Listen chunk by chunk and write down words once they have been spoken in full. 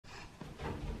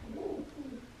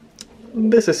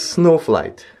This is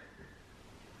SnowFlight.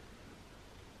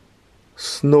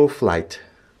 SnowFlight.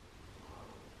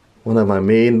 One of my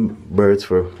main birds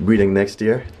for breeding next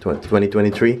year,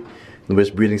 2023, in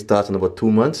which breeding starts in about 2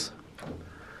 months.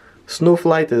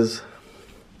 SnowFlight is,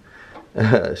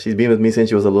 she's been with me since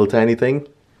she was a little tiny thing.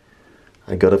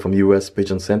 I got her from US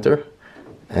Pigeon Center,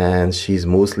 and she's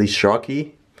mostly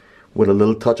Sharky with a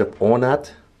little touch of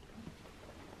Ornat.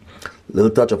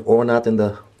 Little touch of Ornat in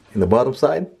the bottom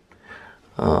side.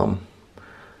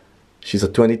 She's a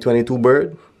 2022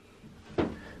 bird.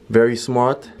 Very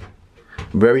smart,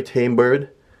 very tame bird,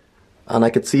 and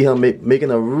I could see her making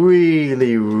a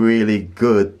really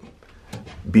good,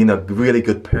 being a really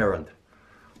good parent.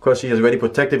 Of course, she is really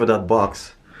protective of that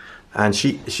box, and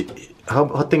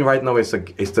her thing right now is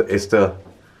to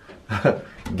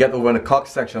get over in the cock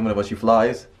section whenever she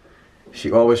flies.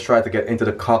 She always tries to get into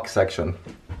the cock section.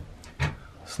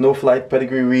 SnowFlight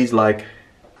pedigree reads like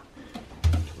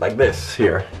this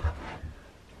here.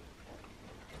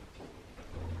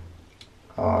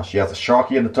 She has a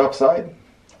Sharky on the top side.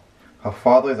 Her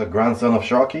father is a grandson of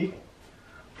Sharky.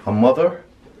 Her mother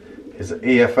is an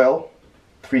AFL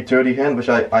 330 hen, which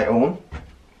I own.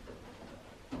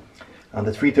 And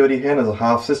the 330 hen is a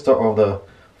half sister of the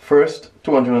first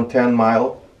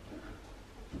 210-mile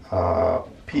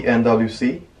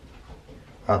PNWC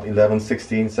at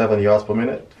 11.16.7 yards per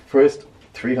minute. First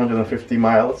 350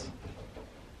 miles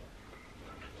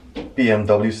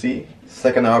PMWC,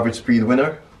 second average speed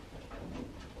winner.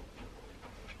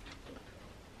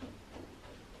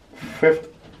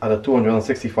 Fifth at the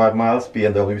 265 miles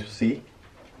PNWC.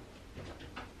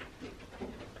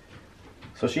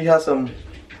 So she has some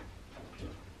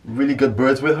really good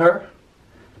birds with her.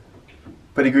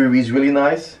 Pedigree reads really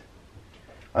nice.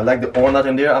 I like the Ornat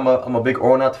in there. I'm a big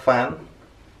Ornat fan.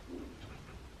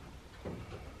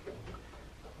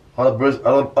 Other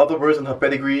birds in her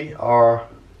pedigree are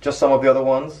just some of the other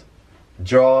ones.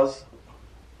 Jaws,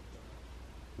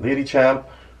 Lady Champ,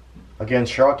 again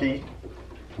Sharky,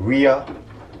 Rhea.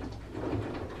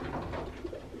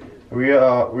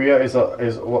 Rhea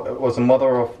was a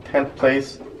mother of 10th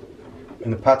place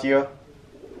in the patio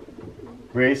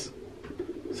race,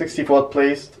 64th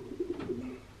place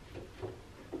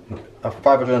at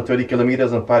 530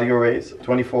 kilometers in patio race,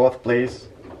 24th place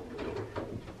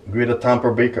Greater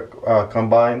Tampa Bay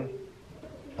combine,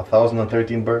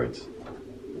 1,013 birds,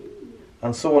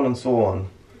 and so on and so on.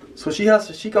 So she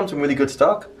comes from really good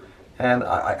stock, and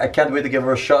I can't wait to give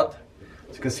her a shot.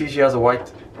 As you can see, she has a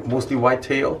mostly white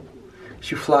tail.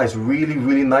 She flies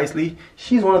really nicely.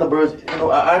 She's one of the birds, you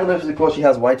know, I don't know if it's because she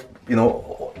has white, you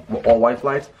know, all white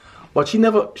flights, but she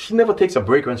never takes a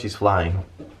break when she's flying.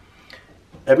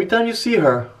 Every time you see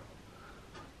her,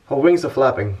 her wings are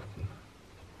flapping.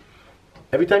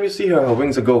 Every time you see her, her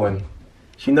wings are going.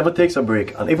 She never takes a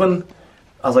break. And even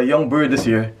as a young bird this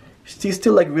year, she's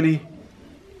still like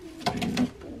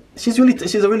she's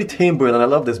a really tame bird, and I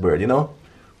love this bird, you know?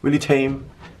 Really tame.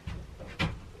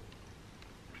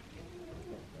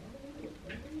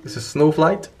 This is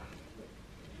SnowFlight.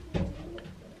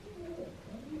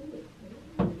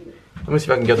 Let me see if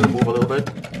I can get her to move a little bit.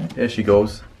 There she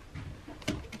goes.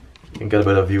 You can get a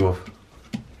better view of.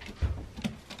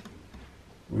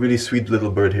 Really sweet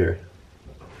little bird here.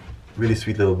 Really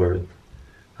sweet little bird.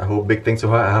 I hope big things to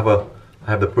her. I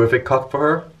have the perfect cock for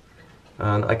her,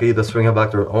 and I can either swing her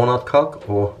back to her Ornat cock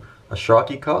or a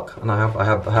Sharky cock, and I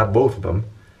have both of them.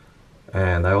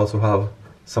 And I also have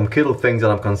some kittle things that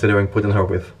I'm considering putting her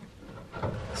with.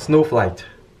 SnowFlight,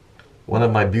 one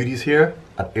of my beauties here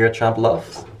at Air Champ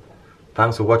Loft.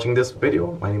 Thanks for watching this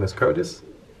video. My name is Curtis.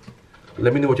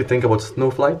 Let me know what you think about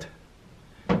SnowFlight.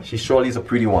 She surely is a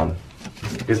pretty one,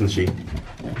 isn't she?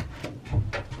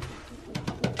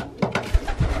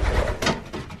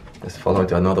 Let's follow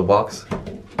into another box.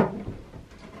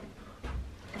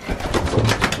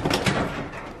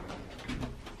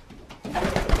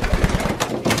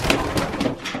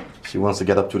 She wants to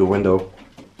get up to the window.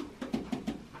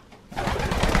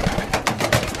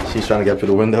 She's trying to get up to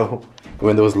the window. The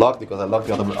window is locked because I locked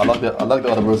the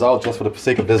other birds out just for the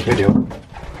sake of this video.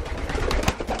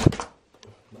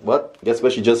 But guess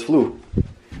where she just flew?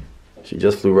 She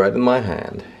just flew right in my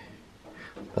hand.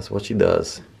 That's what she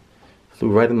does. Flew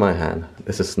right in my hand.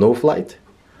 This is SnowFlight.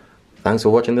 Thanks for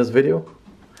watching this video.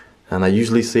 And I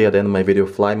usually say at the end of my video,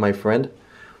 fly my friend.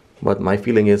 But my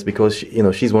feeling is because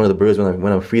she's one of the birds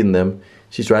when I'm feeding them,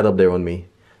 she's right up there on me.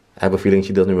 I have a feeling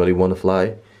she doesn't really want to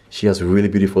fly. She has really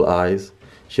beautiful eyes.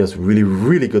 She has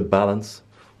really good balance.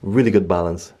 Really good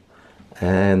balance.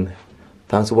 And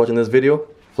thanks for watching this video.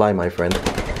 Fly my friend.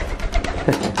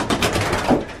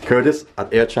 Curtis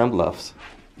at Air Champ Loft.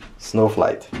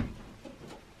 SnowFlight.